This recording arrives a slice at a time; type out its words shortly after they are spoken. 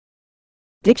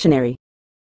Dictionary.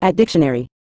 At dictionary.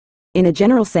 In a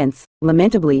general sense,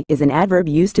 lamentably is an adverb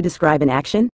used to describe an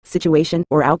action, situation,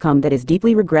 or outcome that is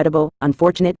deeply regrettable,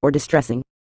 unfortunate, or distressing.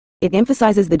 It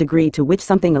emphasizes the degree to which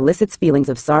something elicits feelings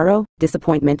of sorrow,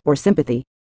 disappointment, or sympathy.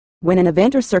 When an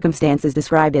event or circumstance is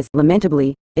described as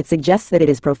lamentably, it suggests that it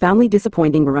is profoundly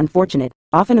disappointing or unfortunate,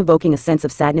 often evoking a sense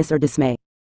of sadness or dismay.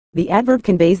 The adverb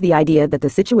conveys the idea that the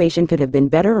situation could have been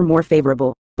better or more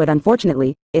favorable, but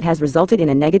unfortunately, it has resulted in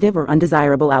a negative or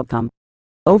undesirable outcome.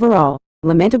 Overall,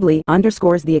 lamentably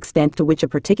underscores the extent to which a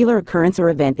particular occurrence or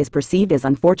event is perceived as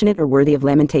unfortunate or worthy of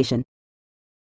lamentation.